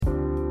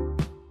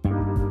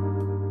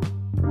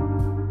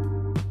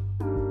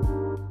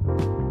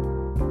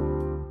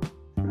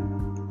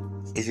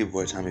It's your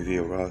boy Tommy V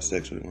of Raw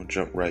Sex. We're gonna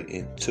jump right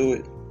into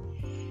it.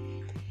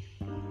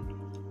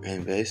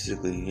 And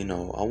basically,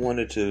 I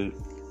wanted to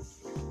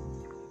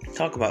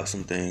talk about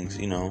some things,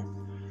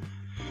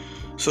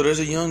 So there's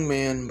a young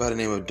man by the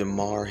name of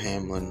Damar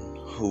Hamlin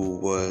who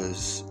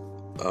was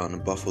on the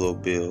Buffalo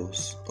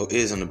Bills, or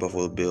is on the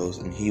Buffalo Bills,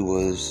 and he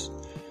was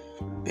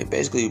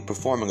basically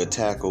performing a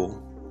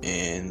tackle,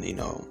 and he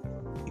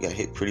got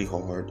hit pretty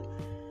hard,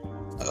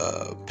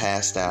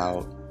 passed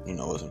out,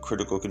 was in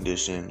critical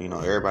condition.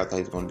 Everybody thought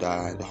he was going to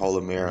die. The whole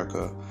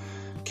America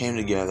came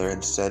together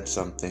and said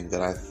something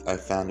that I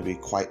found to be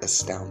quite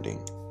astounding,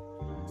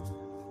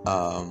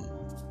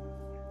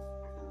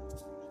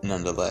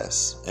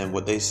 nonetheless. And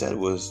what they said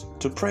was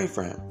to pray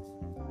for him.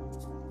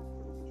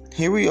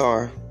 Here we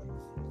are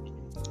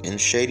in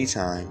shady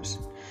times,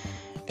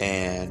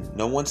 and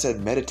no one said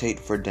meditate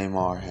for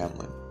Damar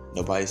Hamlin.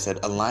 Nobody said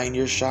align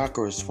your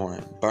chakras for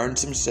him, burn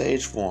some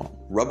sage for him,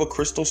 rub a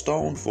crystal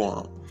stone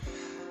for him.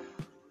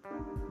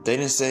 They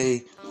didn't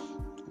say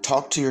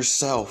talk to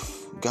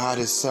yourself, God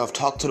is self,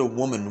 talk to the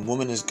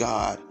woman is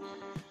God.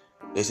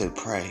 They said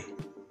pray.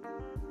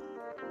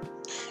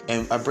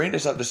 And I bring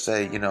this up to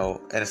say,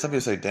 and some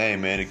people say,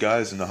 dang man, the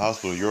guy's in the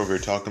hospital, you're over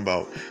here talking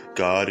about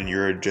God and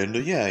your agenda.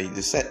 Yeah,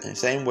 the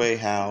same way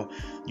how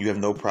you have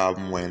no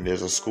problem when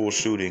there's a school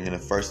shooting and the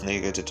first thing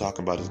they get to talk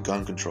about is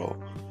gun control.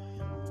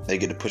 They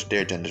get to push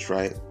their agendas,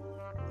 right?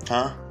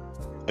 Huh?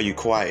 Are you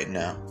quiet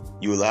now?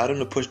 You allow them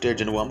to push their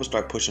agenda? Well, I'm going to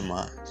start pushing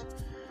mine.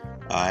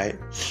 Alright?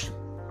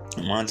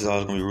 Mine is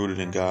always going to be rooted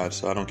in God,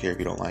 so I don't care if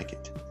you don't like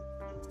it.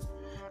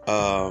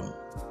 I'll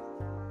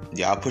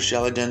push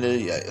y'all agenda.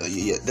 Yeah.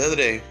 The other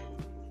day,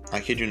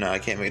 I kid you not, I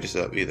can't make this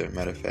up either.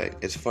 Matter of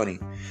fact, it's funny.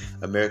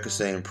 America's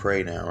saying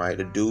pray now, right?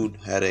 The dude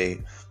had a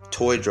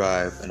toy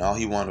drive, and all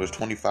he wanted was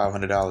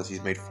 $2,500.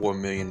 He's made $4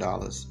 million.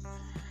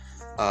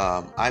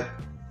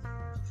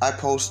 I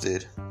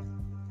posted,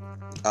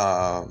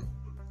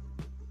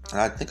 and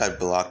I think I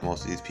blocked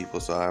most of these people,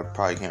 so I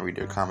probably can't read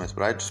their comments,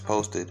 but I just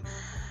posted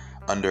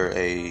under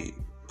a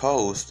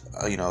post,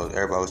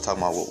 everybody was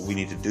talking about what we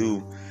need to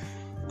do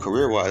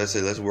career-wise. I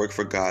said, let's work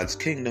for God's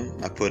kingdom.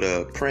 I put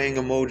a praying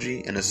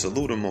emoji and a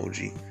salute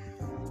emoji.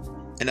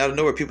 And out of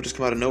nowhere, people just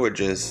come out of nowhere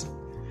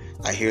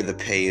I hear the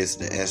pay is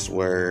the S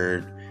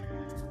word.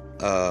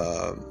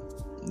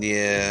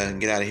 Yeah,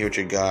 get out of here with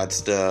your God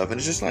stuff. And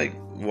it's just like,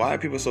 why are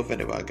people so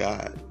offended by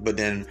God? But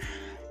then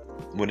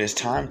when it's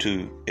time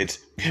to, it's,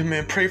 hey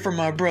man, pray for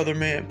my brother,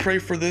 man. Pray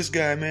for this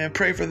guy, man.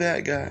 Pray for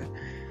that guy.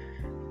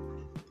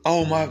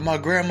 Oh, my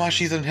grandma,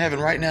 she's in heaven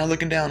right now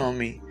looking down on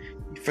me.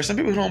 For some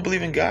people who don't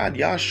believe in God,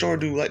 y'all sure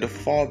do like to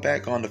fall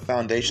back on the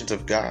foundations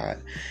of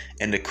God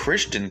and the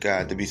Christian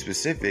God, to be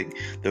specific,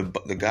 the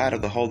God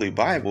of the Holy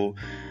Bible.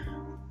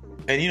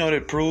 And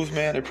it proves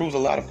a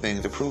lot of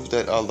things. It proves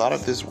that a lot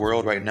of this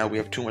world right now, we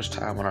have too much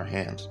time on our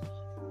hands.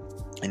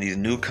 And these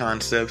new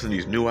concepts and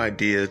these new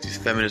ideas, these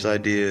feminist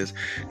ideas,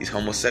 these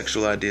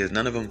homosexual ideas,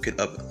 none of them can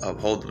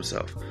uphold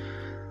themselves.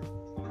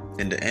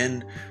 In the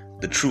end,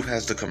 the truth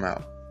has to come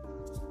out.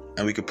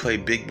 And we could play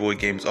big boy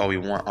games all we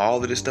want.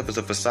 All of this stuff is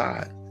a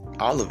facade.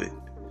 All of it.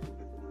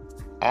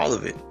 All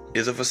of it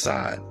is a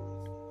facade.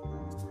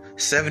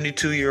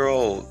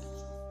 72-year-old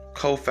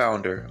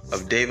co-founder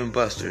of Dave &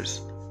 Buster's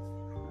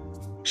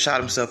shot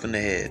himself in the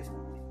head.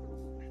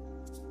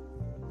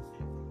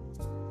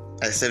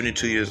 At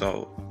 72 years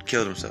old.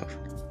 Killed himself.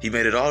 He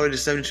made it all the way to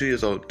 72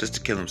 years old just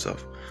to kill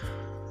himself.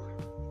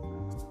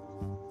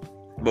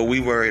 What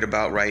we worried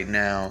about right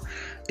now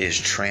is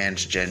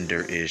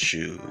transgender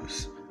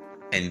issues.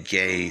 And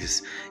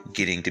gays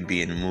getting to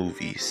be in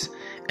movies.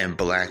 And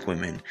black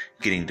women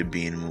getting to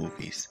be in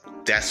movies.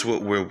 That's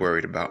what we're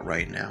worried about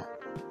right now.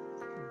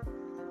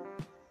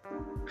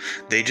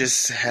 They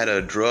just had a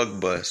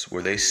drug bust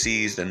where they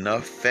seized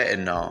enough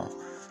fentanyl.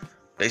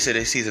 They said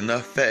they seized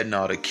enough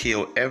fentanyl to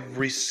kill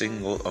every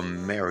single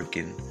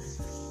American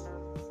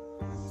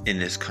in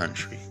this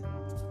country.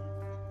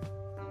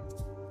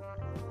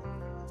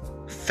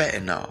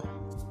 Fentanyl.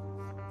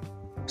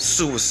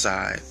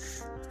 Suicide.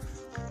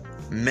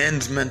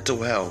 Men's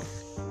mental health.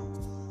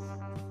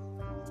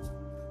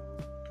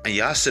 And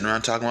y'all sitting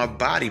around talking about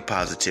body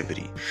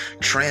positivity,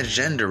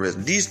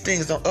 transgenderism. These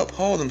things don't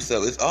uphold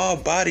themselves. It's all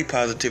body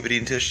positivity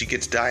until she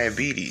gets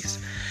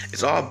diabetes.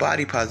 It's all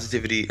body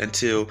positivity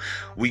until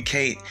we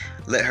can't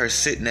let her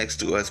sit next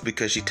to us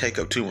because she take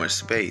up too much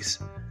space.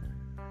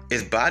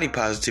 It's body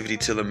positivity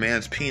till a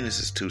man's penis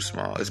is too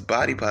small. It's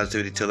body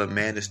positivity till a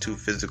man is too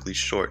physically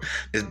short.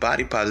 It's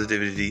body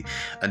positivity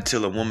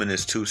until a woman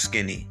is too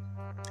skinny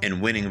and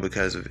winning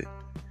because of it.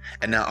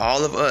 And now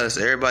all of us,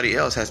 everybody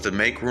else, has to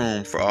make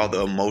room for all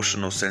the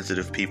emotional,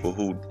 sensitive people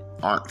who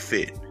aren't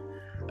fit.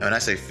 And when I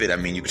say fit, I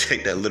mean you can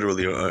take that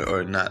literally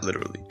or not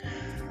literally.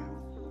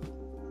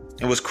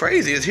 And what's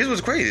crazy is, here's what's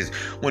crazy is,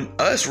 when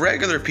us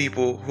regular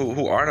people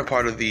who aren't a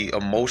part of the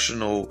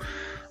emotional,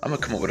 I'm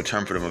going to come up with a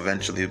term for them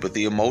eventually, but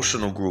the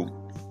emotional group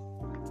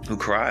who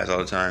cries all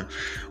the time,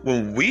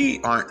 when we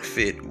aren't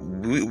fit,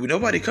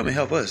 nobody come and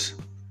help us.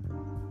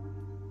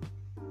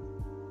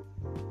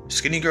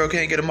 Skinny girl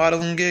can't get a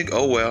modeling gig?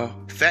 Oh well.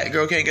 fat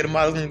girl can't get a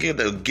model,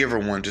 they'll give her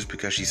one just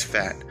because she's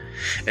fat.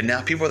 And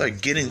now people are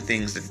getting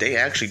things that they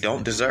actually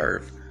don't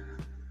deserve.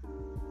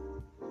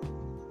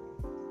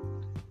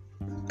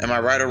 Am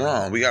I right or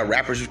wrong? We got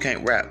rappers who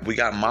can't rap. We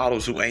got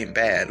models who ain't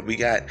bad. We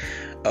got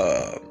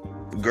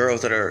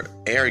girls that are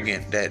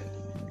arrogant that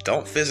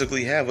don't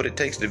physically have what it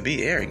takes to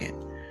be arrogant.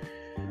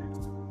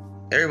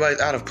 Everybody's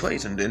out of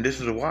place, and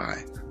this is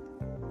why.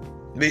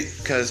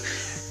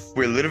 Because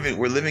we're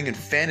living in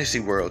fantasy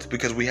worlds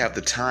because we have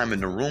the time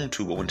and the room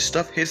to. But when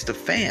stuff hits the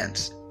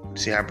fans,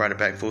 see how I brought it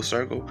back full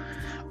circle?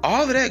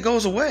 All of that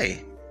goes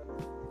away.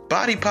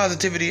 Body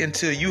positivity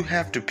until you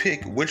have to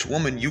pick which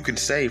woman you can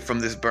save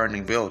from this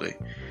burning building.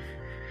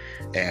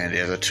 And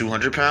there's a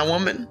 200-pound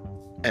woman,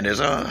 and there's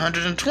a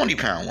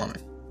 120-pound woman.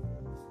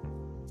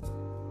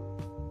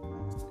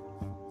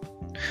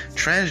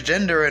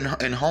 Transgender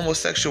and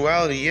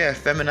homosexuality, yeah,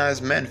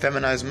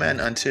 feminize men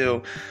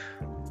until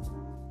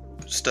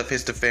stuff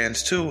hits the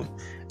fans too.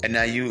 And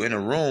now you in a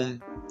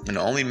room, and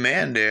the only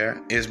man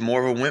there is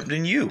more of a wimp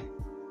than you,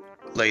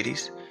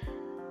 ladies.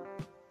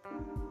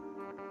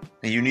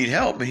 And you need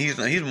help, and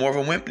he's more of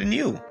a wimp than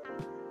you.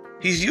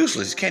 He's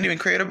useless. He can't even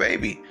create a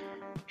baby.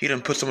 He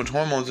done put so much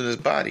hormones in his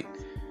body.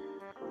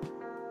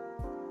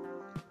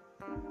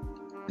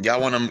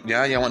 Y'all want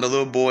the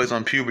little boys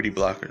on puberty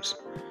blockers,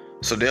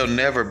 so they'll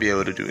never be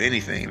able to do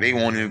anything. They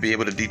won't even be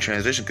able to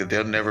detransition because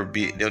they'll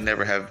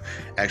never have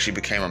actually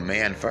became a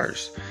man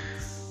first.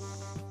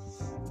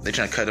 They're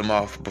trying to cut them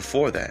off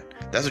before that.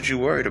 That's what you're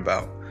worried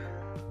about.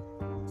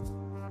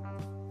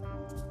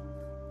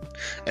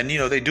 And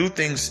they do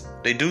things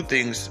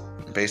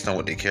based on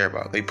what they care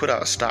about. They put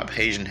out a Stop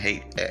Asian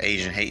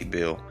Hate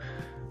bill.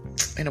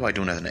 Ain't nobody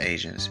doing nothing to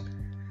Asians.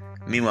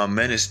 Meanwhile,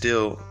 men is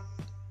still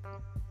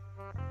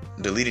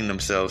deleting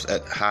themselves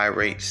at high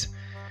rates.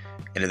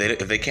 And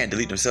if they can't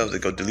delete themselves, they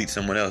go delete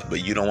someone else.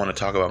 But you don't want to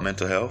talk about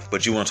mental health.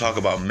 But you want to talk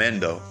about men,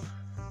 though.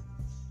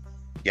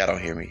 Y'all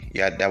don't hear me.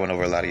 Yeah, that went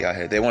over a lot of y'all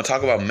head. They want to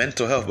talk about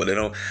mental health, but they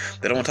don't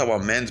want to talk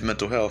about men's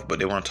mental health, but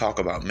they want to talk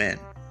about men.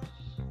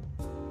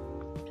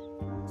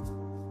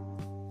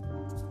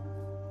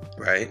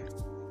 Right?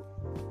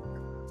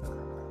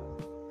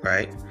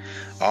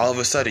 All of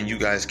a sudden, you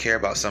guys care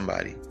about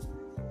somebody.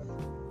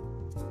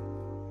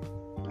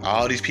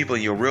 All these people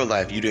in your real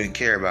life you didn't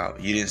care about.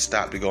 You didn't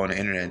stop to go on the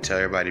internet and tell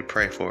everybody to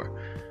pray for.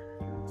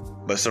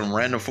 But some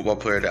random football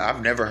player that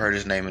I've never heard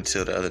his name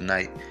until the other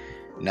night,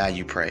 now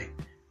you pray.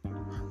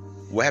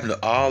 What happened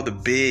to all the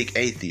big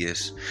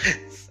atheists?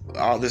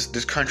 All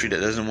this country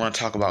that doesn't want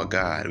to talk about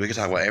God. We can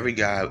talk about every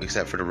God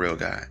except for the real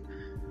God.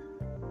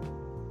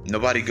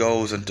 Nobody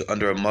goes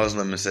under a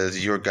Muslim and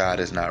says your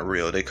God is not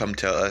real. They come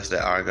tell us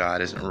that our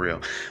God isn't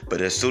real.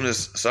 But as soon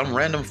as some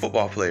random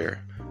football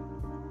player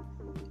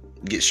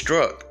gets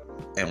struck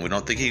and we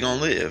don't think he's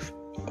gonna live,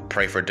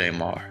 pray for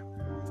Damar.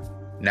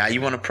 Now you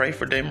want to pray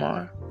for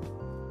Damar?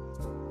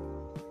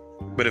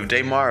 But if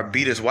Damar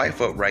beat his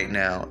wife up right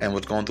now and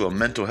was going through a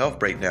mental health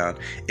breakdown,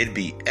 it'd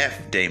be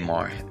F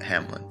Damar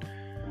Hamlin.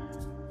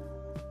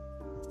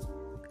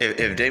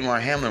 If Damar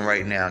Hamlin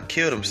right now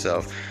killed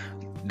himself,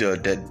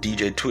 that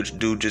DJ Twitch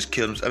dude just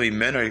killed himself. I mean,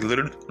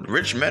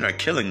 rich men are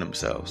killing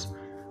themselves,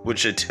 which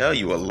should tell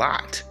you a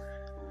lot.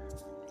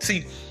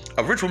 See,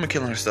 a rich woman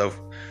killing herself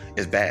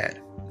is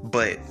bad,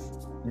 but it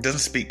doesn't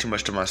speak too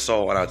much to my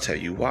soul, and I'll tell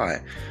you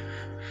why.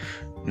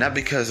 Not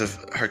because of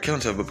her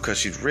killing herself, but because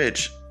she's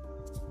rich.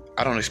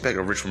 I don't expect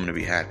a rich woman to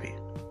be happy.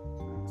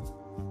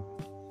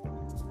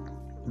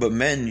 But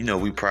men,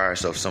 we pride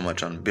ourselves so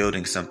much on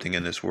building something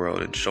in this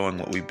world and showing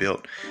what we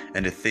built.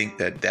 And to think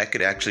that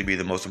could actually be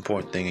the most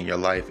important thing in your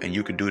life, and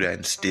you could do that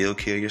and still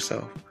kill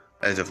yourself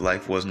as if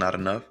life was not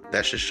enough,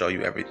 that should show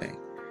you everything.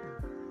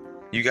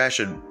 You guys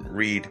should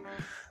read,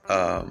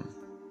 what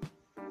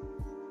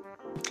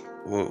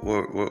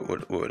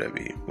would that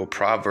be? Well,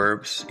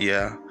 Proverbs,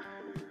 yeah.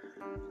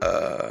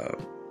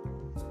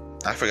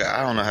 I forgot,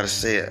 I don't know how to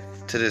say it.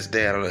 To this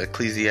day, I don't know,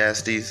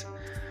 Ecclesiastes.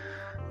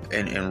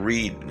 And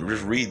read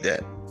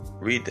that.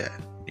 Read that.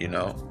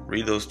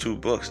 Read those 2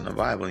 books in the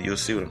Bible and you'll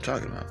see what I'm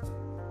talking about.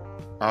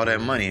 All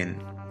that money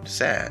and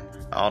sad.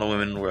 All the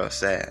women in the world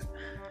sad.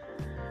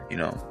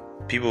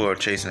 People are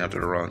chasing after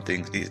the wrong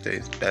things these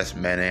days. That's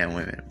men and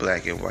women,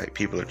 black and white.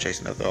 People are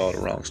chasing after all the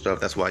wrong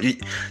stuff. That's why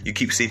you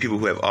keep seeing people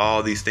who have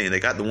all these things. They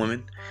got the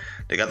woman,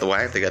 they got the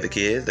wife, they got the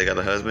kids, they got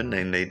the husband,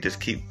 and they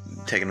just keep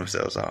taking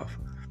themselves off.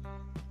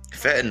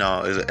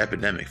 Fentanyl is an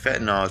epidemic.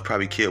 Fentanyl has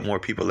probably killed more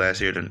people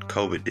last year than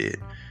COVID did.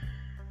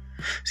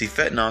 See,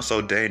 fentanyl is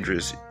so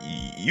dangerous.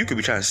 You could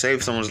be trying to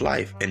save someone's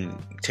life and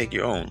take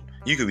your own.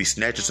 You could be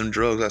snatching some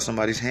drugs out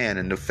somebody's hand,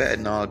 and the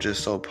fentanyl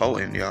just so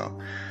potent,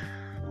 y'all.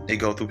 It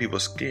go through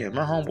people's skin.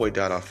 My homeboy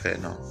died off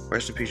fentanyl.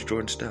 Rest in peace,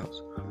 Jordan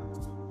Stouts.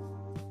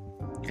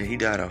 And he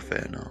died off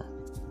fentanyl.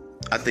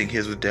 I think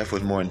his death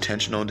was more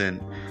intentional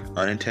than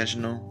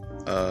unintentional.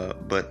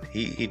 But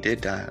he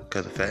did die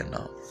because of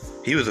fentanyl.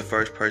 He was the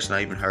first person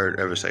I even heard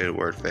ever say the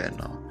word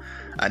fentanyl.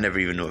 I never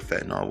even knew what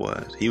fentanyl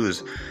was. He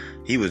was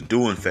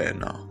doing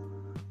fentanyl.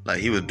 Like,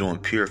 he was doing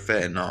pure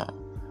fentanyl.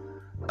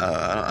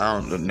 I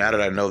don't. Now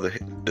that I know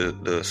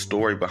the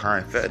story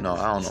behind fentanyl.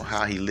 I don't know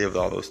how he lived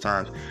all those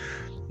times.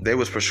 They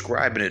was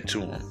prescribing it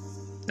to him.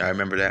 I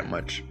remember that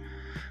much.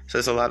 So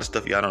there's a lot of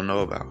stuff y'all don't know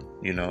about,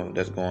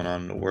 that's going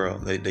on in the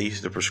world. They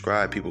used to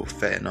prescribe people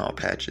fentanyl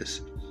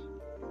patches.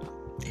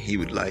 He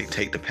would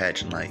take the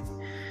patch and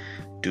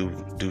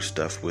do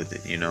stuff with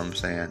it. You know what I'm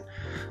saying?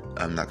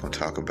 I'm not gonna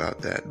talk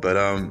about that. But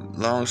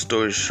long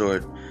story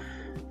short,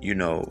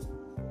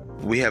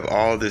 we have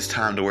all this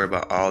time to worry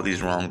about all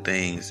these wrong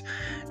things,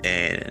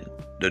 and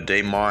the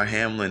Damar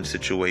Hamlin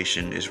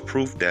situation is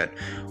proof that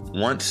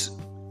once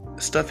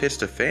stuff hits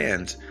the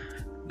fans,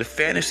 the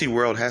fantasy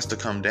world has to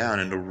come down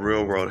and the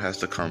real world has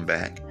to come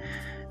back.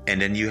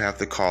 And then you have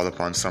to call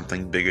upon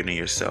something bigger than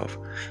yourself.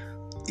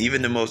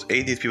 Even the most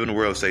atheist people in the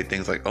world say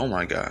things like, oh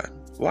my God,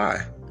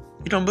 why?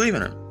 You don't believe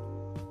in him.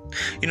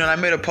 And I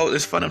made a post.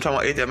 It's fun I'm talking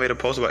about atheists. I made a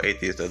post about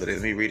atheists the other day.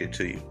 Let me read it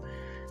to you.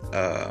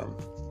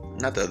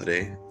 Not the other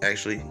day,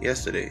 actually,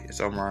 yesterday. It's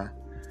on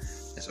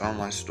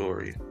my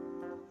story.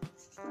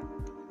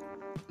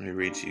 Let me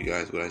read to you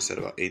guys what I said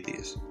about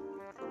atheists.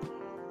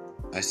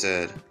 I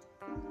said,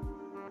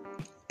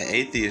 an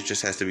atheist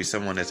just has to be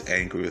someone that's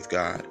angry with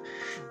God.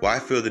 Why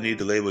feel the need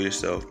to label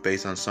yourself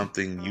based on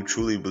something you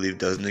truly believe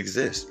doesn't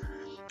exist?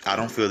 I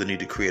don't feel the need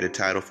to create a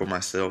title for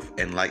myself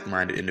and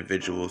like-minded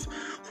individuals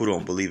who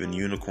don't believe in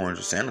unicorns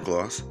or Santa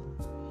Claus.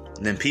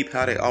 And then peep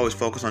how they always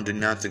focus on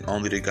denouncing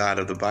only the God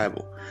of the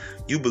Bible.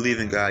 You believe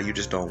in God, you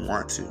just don't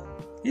want to.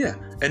 Yeah,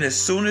 and as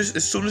soon as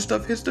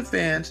stuff hits the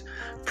fans,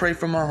 pray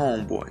for my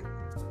homeboy.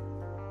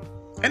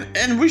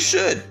 And we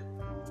should.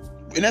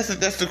 And that's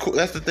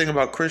the thing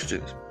about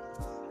Christians.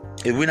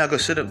 If we're not gonna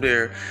sit up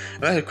there,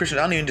 and as a Christian,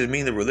 I don't even just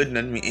mean the religion,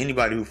 I mean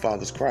anybody who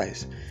follows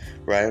Christ,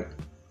 right?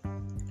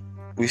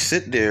 We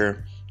sit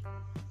there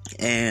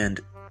and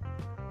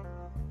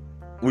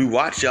we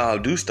watch y'all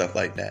do stuff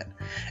like that.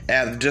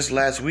 And just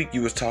last week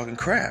you was talking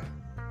crap.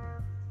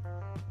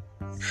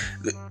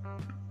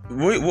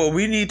 What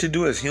we need to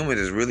do as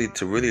humans is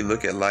really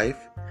look at life.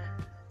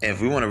 And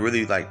if we want to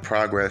really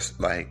progress,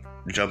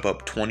 jump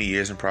up 20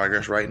 years in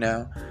progress right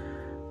now,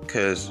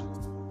 because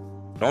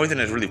the only thing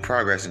that's really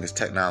progressing is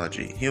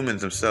technology.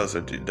 Humans themselves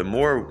the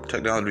more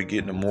technology we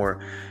get, the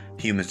more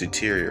humans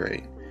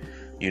deteriorate.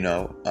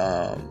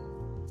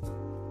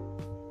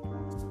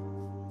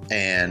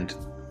 And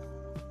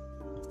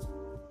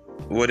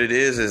what it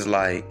is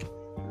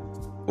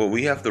what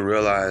we have to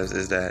realize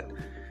is that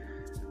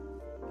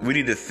we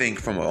need to think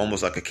from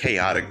almost like a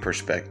chaotic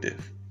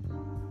perspective.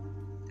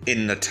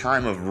 In the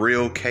time of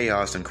real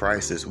chaos and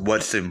crisis,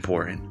 what's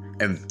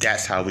important? And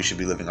that's how we should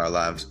be living our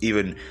lives,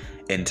 even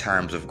in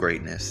times of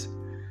greatness.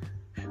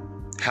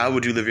 How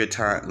would you live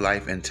your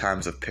life in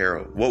times of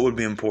peril? What would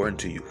be important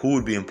to you? Who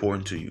would be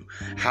important to you?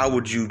 How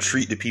would you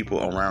treat the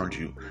people around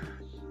you?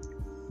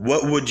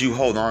 What would you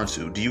hold on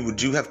to?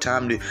 Would you have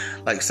time to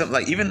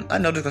even, I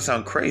know this gonna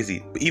sound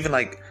crazy, but even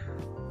I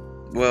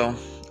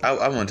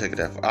wouldn't take it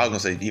that far. I was gonna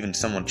say even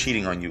someone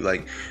cheating on you,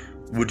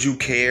 would you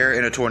care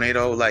in a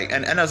tornado?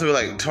 And I was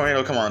like,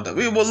 tornado, come on.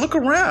 Well, look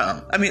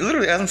around. I mean,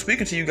 literally, as I'm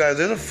speaking to you guys,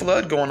 there's a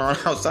flood going on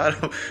outside.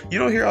 You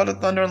don't hear all the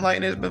thunder and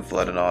lightning. It's been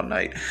flooding all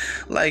night.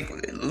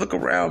 Look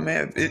around,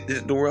 man.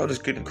 The world is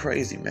getting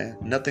crazy, man.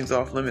 Nothing's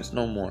off limits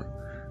no more.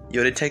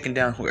 They're taking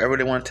down whoever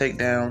they want to take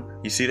down.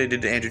 You see, they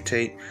did to Andrew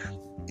Tate.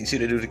 You see,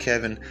 they do to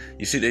Kevin.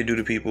 You see, they do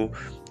to people.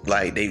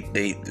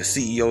 The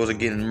CEOs are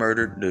getting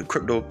murdered. The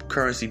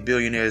cryptocurrency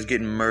billionaires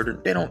getting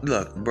murdered. They don't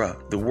look, bro.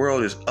 The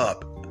world is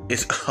up.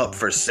 It's up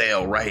for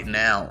sale right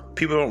now.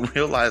 People don't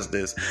realize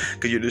this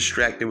because you're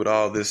distracted with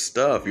all this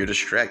stuff. You're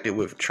distracted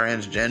with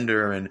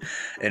transgender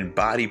and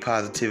body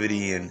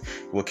positivity and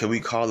what can we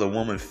call a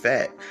woman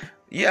fat?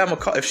 Yeah,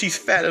 if she's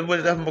fat,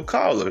 what I'm gonna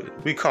call her?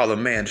 We call a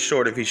man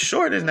short. If he's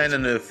short, there's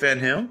nothing to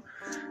offend him.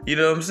 You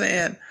know what I'm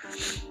saying?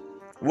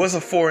 What's a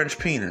 4-inch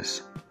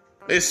penis?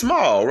 It's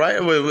small, right?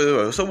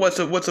 So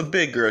what's a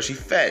big girl? She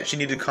fat. She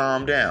need to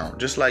calm down.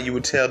 Just like you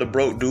would tell the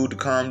broke dude to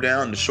calm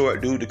down, the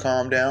short dude to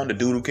calm down, the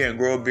dude who can't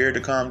grow a beard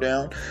to calm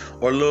down,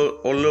 or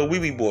little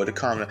wee boy to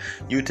calm down.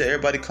 You would tell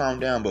everybody calm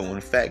down, but when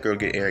a fat girl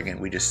get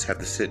arrogant, we just have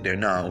to sit there.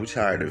 No, we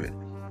tired of it.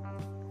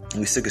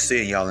 We sick of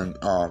seeing y'all in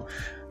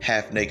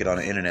half naked on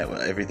the internet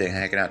with everything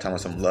hanging out, talking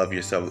about some love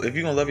yourself. If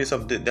you're gonna love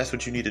yourself, that's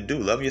what you need to do.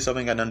 Love yourself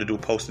ain't got nothing to do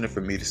with posting it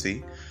for me to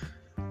see.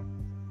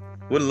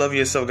 What love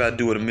yourself got to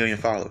do with 1 million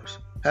followers?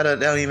 That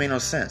don't even make no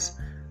sense.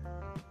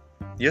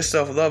 Your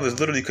self-love is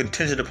literally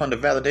contingent upon the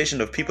validation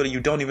of people that you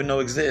don't even know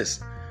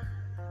exist.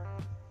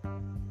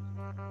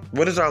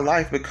 What does our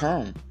life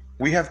become?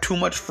 We have too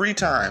much free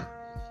time.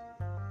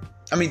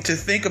 I mean, to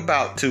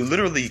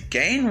literally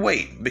gain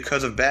weight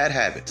because of bad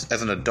habits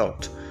as an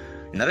adult.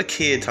 You're not a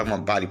kid talking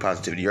about body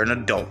positivity. You're an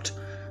adult.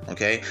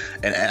 Okay?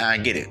 And I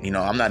get it.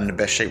 I'm not in the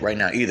best shape right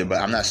now either, but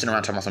I'm not sitting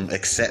around talking about some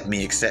accept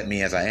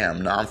me as I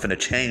am. No, I'm finna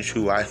change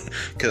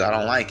because I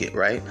don't like it,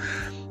 right?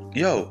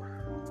 Yo,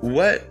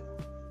 what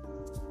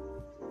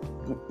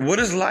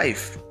is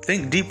life?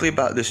 Think deeply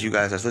about this, you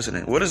guys that's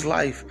listening. What is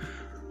life?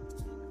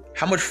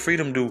 How much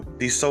freedom do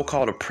these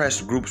so-called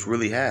oppressed groups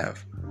really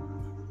have?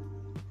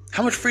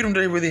 How much freedom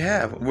do they really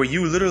have? Where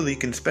you literally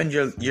can spend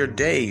your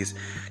days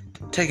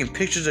taking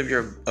pictures of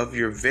your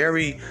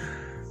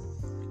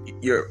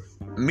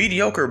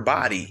mediocre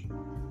body,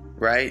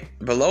 right?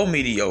 Below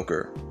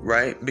mediocre,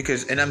 right?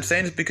 Because, and I'm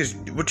saying this because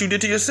what you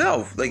did to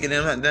yourself. Like, and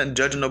I'm not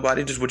judging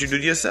nobody, just what you do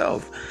to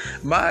yourself.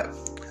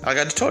 Like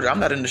I just told you, I'm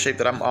not in the shape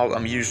that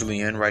I'm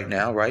usually in right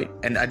now, right?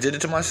 And I did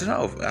it to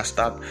myself. I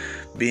stopped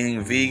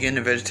being vegan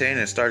and vegetarian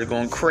and started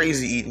going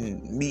crazy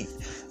eating meat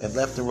and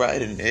left and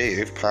right, and hey,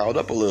 it's piled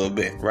up a little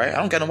bit, right? I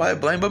don't got nobody to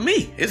blame but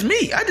me. It's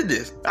me. I did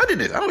this. I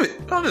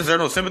don't deserve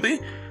no sympathy.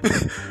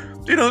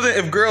 You know what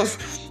I'm saying?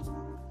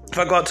 If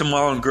I go out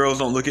tomorrow and girls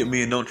don't look at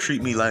me and don't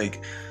treat me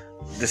like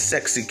the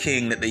sexy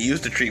king that they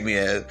used to treat me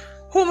as,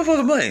 who am I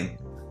supposed to blame?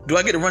 Do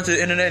I get to run to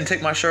the internet and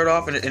take my shirt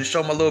off and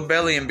show my little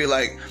belly and be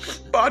like,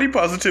 body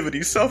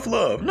positivity,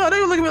 self-love? No, they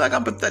would look at me like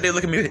I'm pathetic. They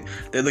look at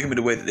me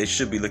the way that they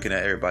should be looking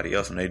at everybody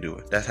else when they do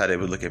it. That's how they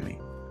would look at me.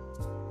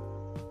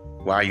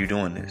 Why are you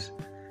doing this?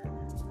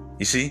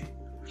 You see?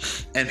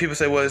 And people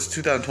say, well, it's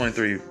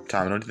 2023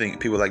 time. Don't you think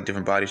people like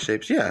different body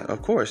shapes? Yeah,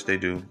 of course they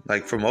do.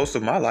 Like, for most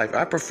of my life,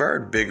 I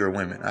preferred bigger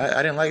women.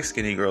 I didn't like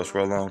skinny girls for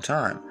a long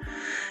time.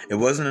 It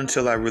wasn't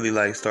until I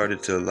really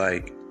started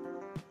to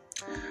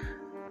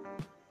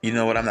you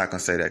know what? I'm not going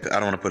to say that because I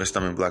don't want to put a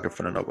stumbling block in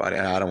front of nobody.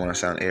 And I don't want to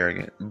sound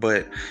arrogant.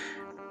 But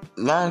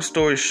long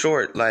story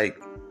short, I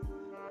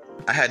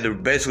had to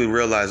basically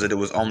realize that it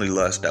was only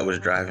lust that was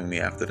driving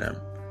me after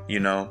them. You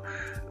know,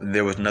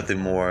 there was nothing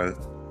more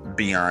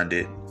beyond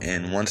it.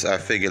 And once I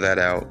figured that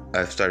out,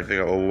 I started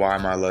figuring out, well, why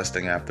am I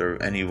lusting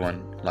after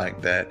anyone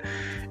like that?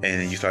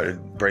 And you started to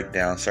break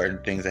down certain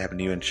things that happened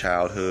to you in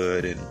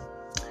childhood, and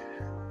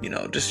you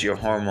know, just your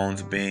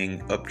hormones being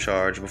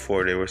upcharged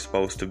before they were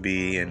supposed to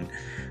be, and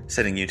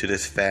setting you to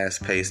this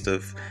fast pace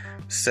of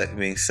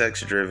being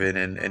sex driven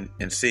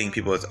and seeing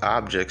people as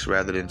objects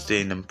rather than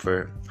seeing them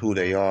for who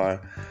they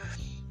are.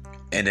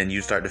 And then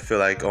you start to feel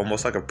like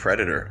almost like a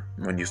predator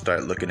when you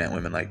start looking at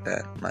women like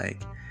that.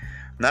 Like,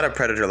 not a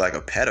predator like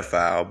a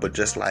pedophile, but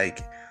just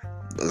like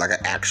an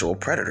actual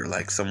predator,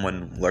 like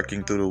someone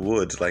lurking through the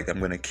woods. Like, I'm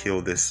gonna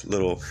kill this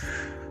little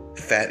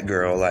fat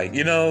girl.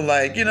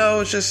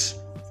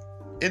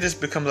 It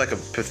just becomes like a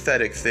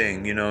pathetic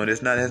thing, you know. And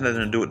it has nothing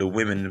to do with the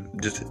women,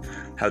 just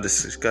how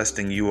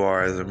disgusting you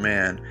are as a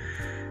man,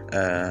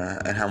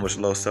 and how much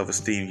low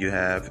self-esteem you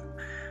have,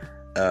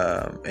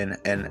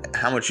 and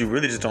how much you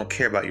really just don't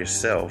care about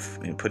yourself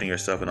and putting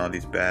yourself in all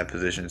these bad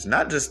positions.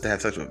 Not just to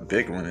have sex with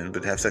big women,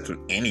 but to have sex with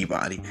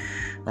anybody.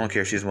 I don't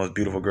care if she's the most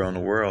beautiful girl in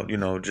the world, you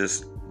know,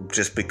 just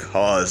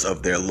because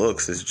of their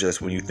looks. It's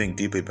just, when you think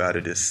deeply about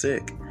it, it's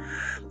sick.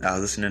 I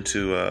was listening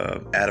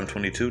to Adam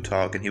 22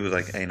 talk, and he was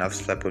like, hey, I've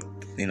slept with,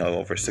 you know,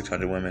 over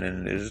 600 women,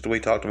 and it was just the way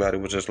he talked about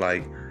it was just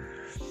like,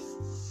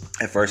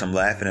 at first I'm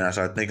laughing, and I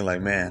started thinking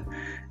like, man,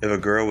 if a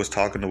girl was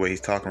talking the way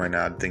he's talking right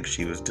now, I'd think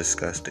she was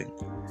disgusting.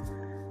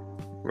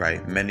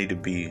 Right? Men need to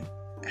be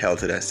held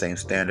to that same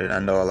standard. I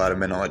know a lot of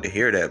men don't like to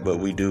hear that, but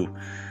we do.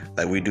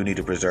 Like, we do need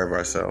to preserve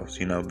ourselves,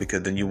 you know,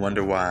 because then you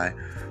wonder why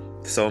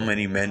so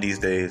many men these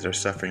days are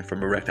suffering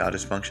from erectile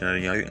dysfunction at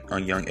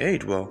a young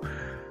age. Well,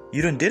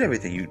 you done did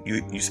everything.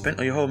 You spent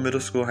your whole middle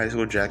school, high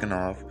school jacking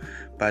off.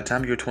 By the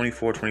time you're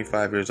 24,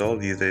 25 years old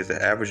these days,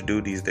 the average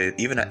dude these days,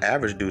 even an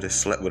average dude has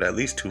slept with at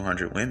least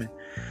 200 women.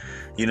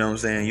 You know what I'm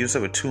saying? You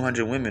slept with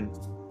 200 women.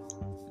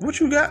 What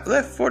you got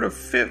left for the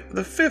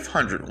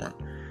 500th one?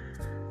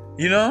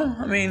 You know?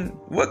 I mean,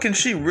 what can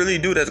she really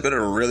do that's going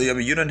to really... I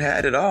mean, you done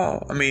had it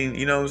all. I mean,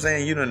 you know what I'm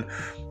saying? You done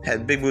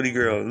had big booty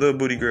girl, little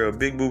booty girl,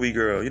 big booby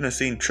girl. You done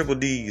seen triple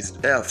D's,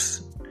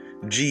 F's,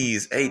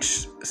 G's,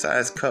 H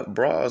size cup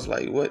bras.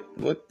 Like, what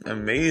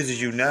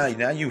amazes you now?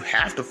 Now you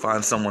have to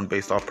find someone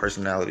based off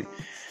personality.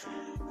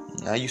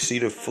 Now you see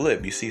the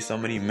flip. You see so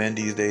many men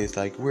these days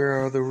like,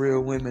 where are the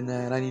real women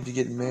at? I need to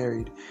get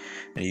married.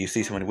 And you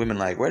see so many women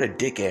like, where the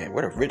dick at?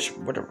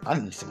 I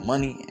need some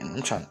money,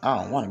 and I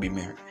don't want to be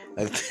married.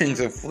 Like, things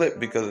have flipped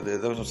because of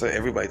this. That's what I'm saying.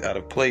 Everybody's out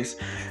of place.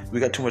 We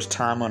got too much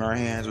time on our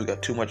hands. We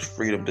got too much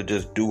freedom to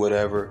just do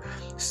whatever,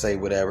 say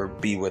whatever,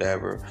 be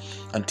whatever,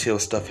 until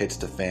stuff hits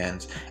the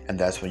fans. And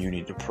that's when you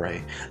need to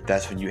pray.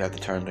 That's when you have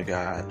to turn to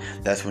God.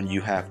 That's when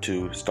you have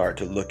to start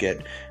to look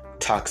at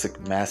toxic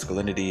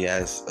masculinity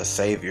as a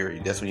savior.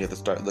 That's when you have to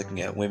start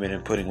looking at women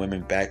and putting women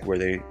back where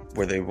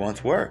they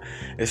once were.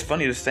 It's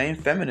funny, the same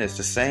feminists,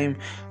 the same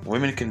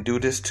women can do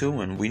this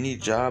too, and we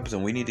need jobs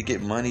and we need to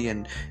get money,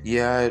 and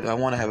yeah, I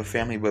want to have a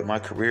family, but my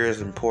career is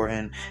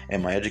important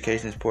and my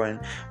education is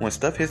important. When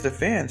stuff hits the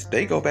fans,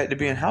 they go back to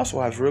being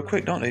housewives real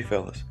quick, don't they,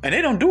 fellas? And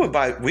they don't do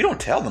it we don't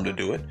tell them to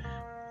do it.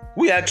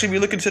 We actually be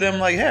looking to them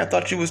like, hey, I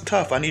thought you was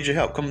tough, I need your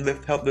help, come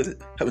help.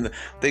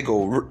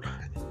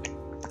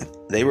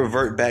 They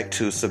revert back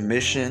to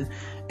submission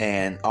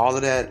and all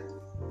of that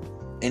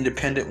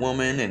independent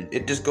woman, and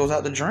it just goes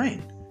out the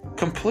drain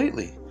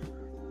completely.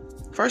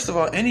 First of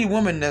all, any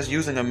woman that's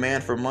using a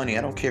man for money,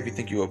 I don't care if you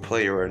think you're a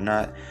player or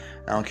not,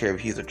 I don't care if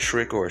he's a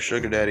trick or a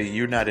sugar daddy,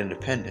 you're not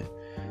independent.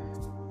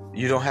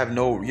 Your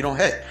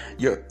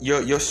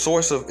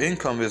source of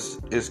income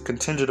is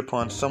contingent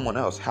upon someone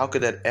else. How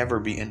could that ever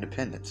be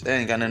independence? It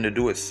ain't got nothing to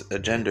do with a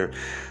gender,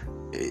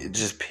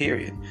 just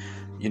period.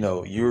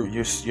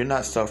 you're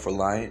not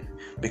self-reliant,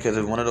 because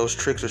if one of those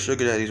tricks or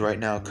sugar daddies right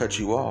now cuts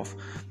you off,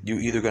 you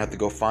either gonna have to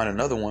go find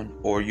another one,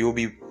 or you'll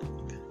be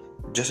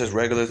just as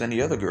regular as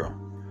any other girl.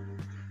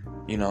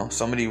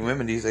 So many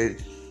women these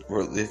days,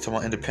 they're talking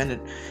about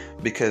independent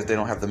because they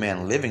don't have the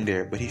man living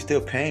there, but he's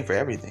still paying for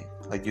everything.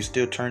 Like, you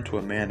still turn to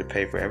a man to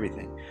pay for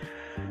everything.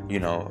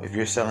 If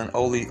you're selling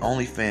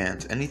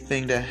OnlyFans,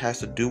 anything that has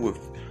to do with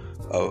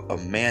a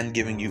man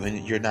giving you,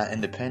 and you're not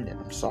independent,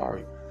 I'm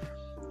sorry,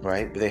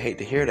 right? But they hate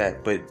to hear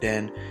that. But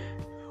then,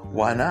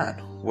 why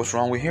not? What's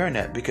wrong with hearing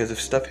that? Because if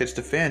stuff hits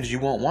the fans, you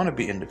won't want to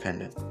be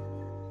independent.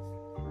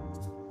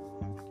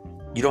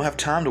 You don't have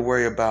time to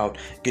worry about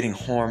getting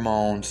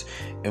hormones.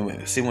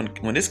 And see,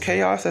 when this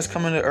chaos that's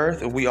coming to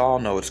Earth, and we all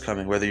know it's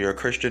coming, whether you're a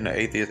Christian or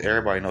atheist,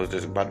 everybody knows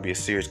there's about to be a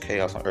serious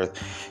chaos on Earth.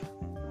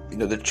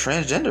 The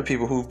transgender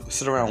people who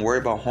sit around and worry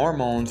about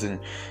hormones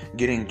and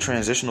getting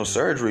transitional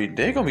surgery,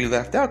 they're going to be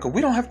left out because we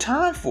don't have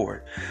time for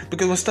it.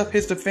 Because when stuff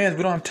hits the fans,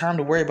 we don't have time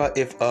to worry about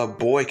if a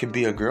boy can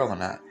be a girl or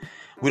not.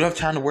 We don't have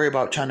time to worry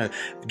about trying to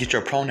get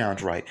your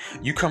pronouns right.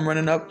 You come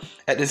running up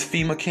at this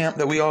FEMA camp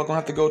that we all gonna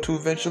have to go to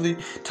eventually,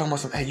 talking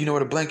about hey, you know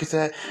where the blanket's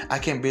at? I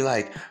can't be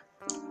like,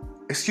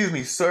 excuse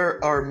me, sir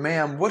or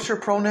ma'am, what's your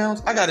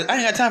pronouns? I ain't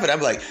got time for that.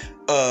 I'm like,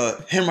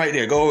 him right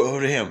there, go over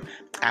to him.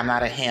 I'm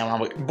not a him. I'm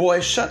like, boy,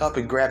 shut up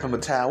and grab him a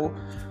towel.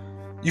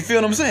 You feel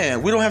what I'm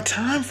saying? We don't have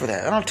time for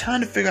that. I don't have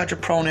time to figure out your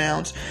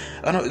pronouns.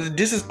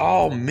 This is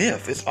all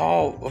myth. It's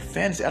all a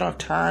fantasy. I don't have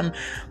time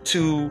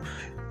to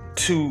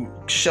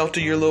shelter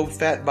your little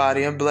fat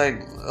body and be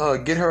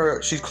like, get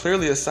her, she's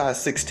clearly a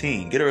size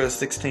 16. Get her a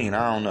 16.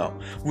 I don't know.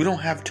 We don't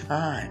have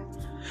time.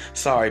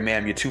 Sorry,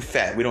 ma'am, you're too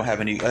fat. We don't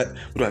have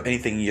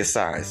anything in your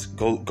size.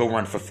 Go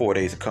run for 4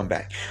 days and come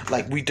back.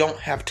 Like, we don't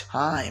have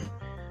time.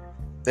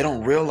 They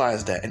don't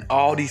realize that. And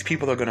all these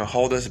people are going to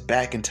hold us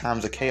back in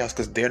times of chaos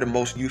because they're the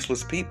most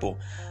useless people.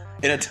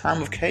 In a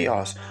time of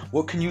chaos,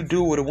 what can you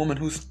do with a woman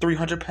who's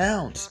 300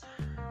 pounds?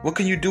 What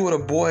can you do with a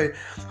boy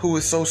who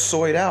is so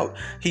soyed out?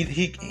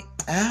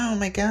 Oh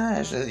my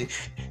gosh,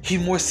 he's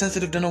more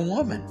sensitive than a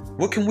woman.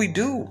 What can we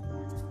do?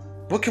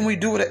 What can we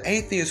do with an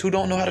atheist who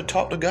don't know how to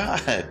talk to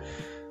God?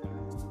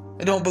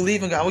 They don't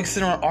believe in God. We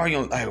sit around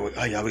arguing.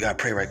 Oh yeah, we gotta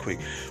pray right quick.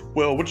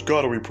 Well, which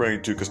God are we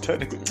praying to? Because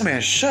technically,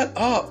 man, shut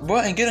up, bro,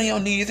 and get on your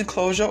knees and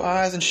close your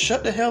eyes and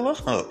shut the hell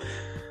up,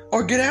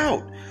 or get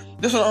out.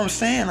 That's what I'm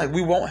saying. Like,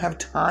 we won't have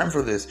time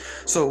for this.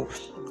 So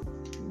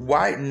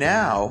right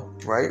now,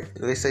 right?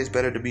 They say it's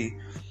better to be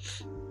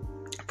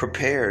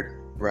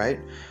prepared, right?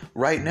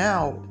 Right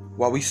now,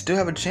 while we still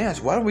have a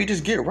chance, why don't we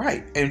just get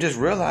right and just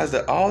realize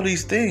that all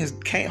these things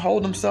can't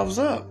hold themselves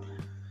up?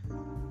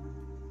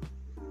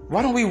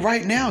 Why don't we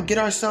right now get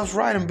ourselves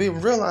right and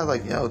realize,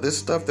 like, this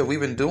stuff that we've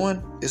been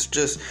doing, it's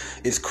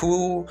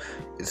cool.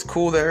 It's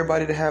cool that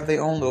everybody to have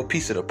their own little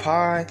piece of the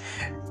pie.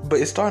 But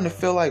it's starting to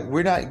feel like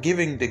we're not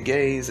giving the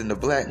gays and the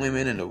black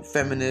women and the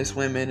feminist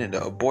women and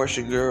the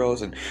abortion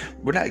girls, and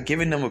we're not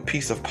giving them a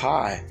piece of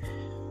pie.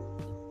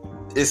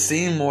 It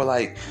seemed more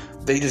like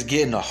they just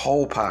getting a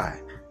whole pie.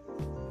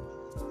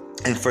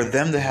 And for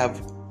them to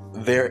have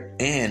their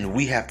end,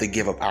 we have to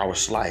give up our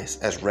slice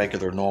as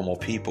regular, normal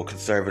people,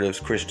 conservatives,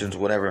 Christians,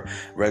 whatever,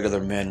 regular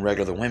men,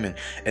 regular women.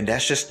 And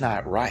that's just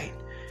not right.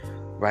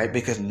 Right?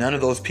 Because none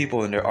of those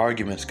people in their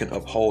arguments can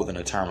uphold in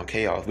a time of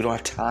chaos. We don't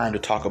have time to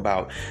talk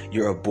about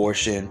your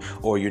abortion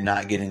or you're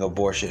not getting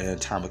abortion in a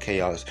time of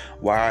chaos.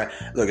 Why?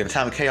 Look, in a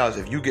time of chaos,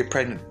 if you get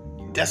pregnant,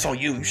 that's on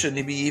you. You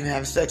shouldn't be even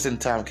having sex in a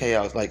time of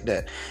chaos like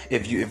that.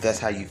 If that's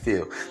how you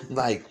feel.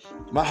 Like,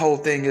 my whole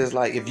thing is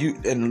like,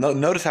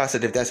 notice how I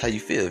said if that's how you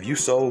feel. If you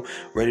so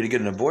ready to get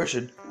an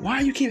abortion,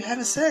 why you keep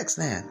having sex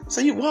then?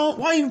 So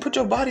why even put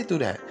your body through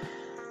that?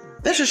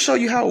 That should show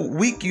you how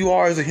weak you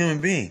are as a human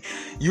being.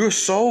 You're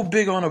so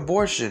big on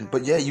abortion,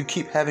 but yet you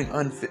keep having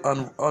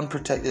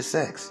unprotected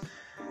sex.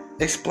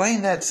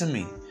 Explain that to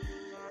me.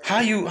 How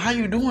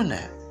you doing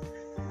that?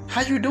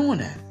 How you doing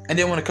that? And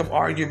then want to come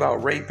argue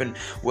about rape and,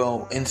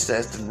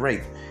 incest and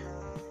rape.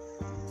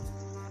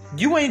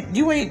 You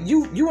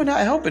are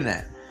not helping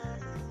that.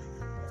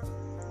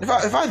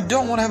 If I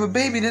don't want to have a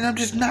baby, then I'm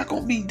just not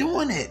gonna be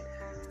doing it.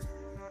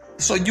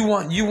 So you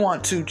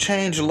want to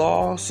change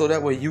law so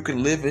that way you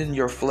can live in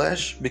your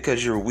flesh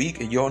because you're weak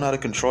and you don't know how to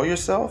control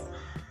yourself?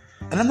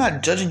 And I'm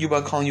not judging you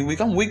by calling you weak.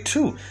 I'm weak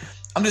too.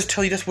 I'm just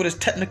telling you that's what it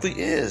technically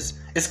is.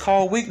 It's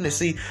called weakness.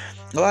 See,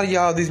 a lot of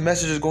y'all, these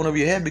messages going over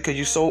your head because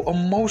you're so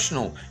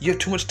emotional. You have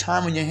too much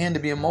time on your hand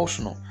to be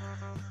emotional.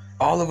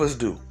 All of us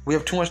do. We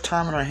have too much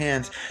time on our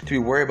hands to be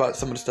worried about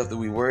some of the stuff that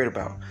we're worried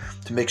about,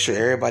 to make sure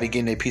everybody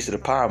getting a piece of the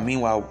pie.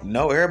 Meanwhile,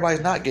 no,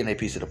 everybody's not getting a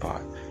piece of the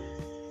pie.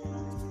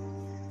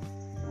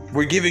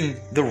 We're giving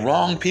the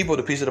wrong people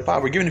the piece of the pie.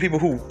 We're giving the people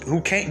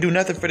who can't do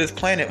nothing for this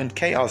planet when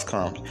chaos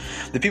comes.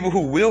 The people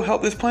who will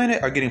help this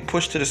planet are getting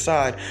pushed to the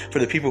side for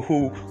the people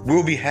who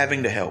will be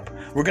having to help.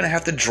 We're going to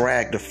have to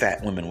drag the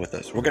fat women with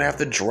us. We're going to have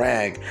to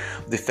drag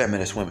the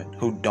feminist women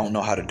who don't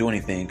know how to do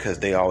anything because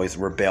they always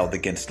rebelled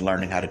against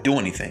learning how to do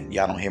anything.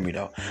 Y'all don't hear me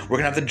though. We're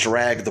going to have to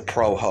drag the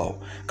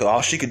pro-ho because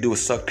all she could do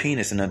is suck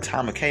penis in a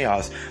time of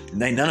chaos.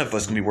 None of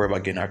us going to be worried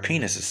about getting our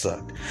penises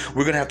sucked.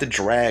 We're going to have to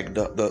drag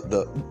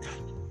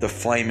the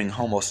flaming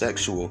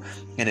homosexual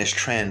and his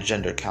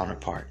transgender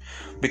counterpart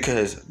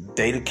because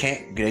they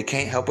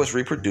can't help us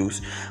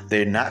reproduce.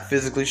 They're not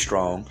physically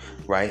strong,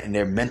 right? And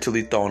they're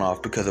mentally thrown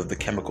off because of the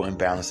chemical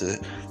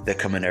imbalances that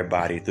come in their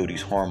body through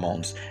these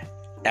hormones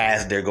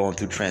as they're going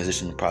through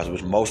transition process,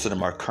 which most of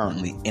them are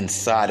currently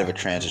inside of a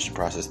transition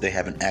process. They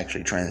haven't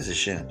actually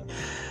transitioned.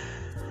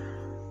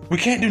 We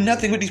can't do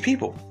nothing with these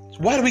people.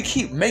 Why do we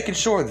keep making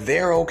sure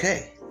they're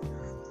okay?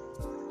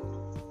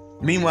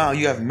 Meanwhile,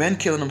 you have men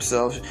killing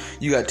themselves.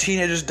 You got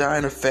teenagers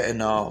dying of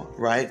fentanyl,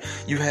 right?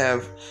 You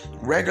have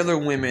regular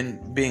women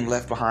being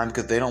left behind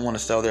because they don't want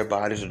to sell their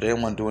bodies or they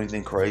don't want to do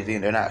anything crazy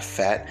and they're not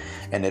fat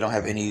and they don't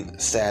have any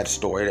sad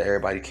story that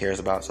everybody cares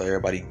about. So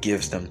everybody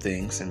gives them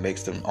things and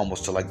makes them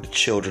almost to like the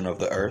children of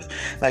the earth.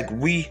 Like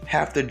we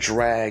have to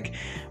drag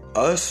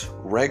us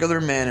regular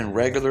men and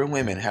regular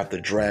women have to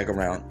drag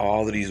around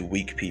all of these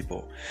weak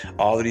people.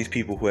 All of these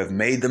people who have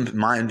made them,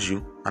 mind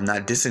you, I'm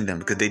not dissing them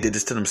because they did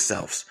this to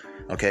themselves.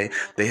 Okay,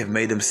 they have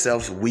made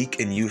themselves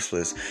weak and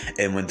useless.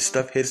 And when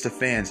stuff hits the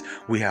fans,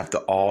 we have to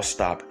all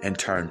stop and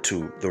turn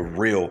to the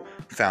real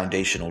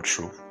foundational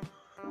truth.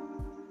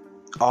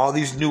 All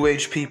these new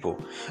age people,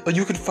 oh,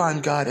 you could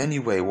find God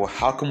anyway. Well,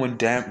 how come when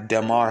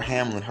Damar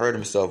Hamlin hurt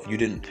himself, you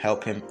didn't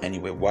help him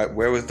anyway?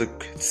 Where was the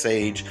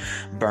sage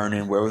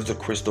burning? Where was the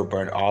crystal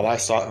burning? All I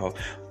saw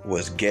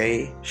was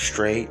gay,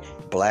 straight,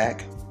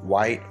 black,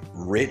 white,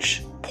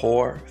 rich,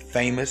 poor,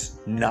 famous,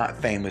 not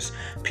famous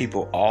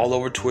people all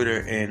over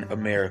Twitter in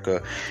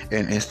America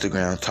and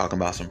Instagram talking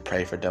about some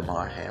pray for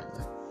Damar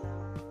Hamlin.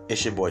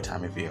 It's your boy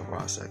Tommy V of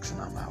Raw Sex,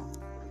 and I'm out.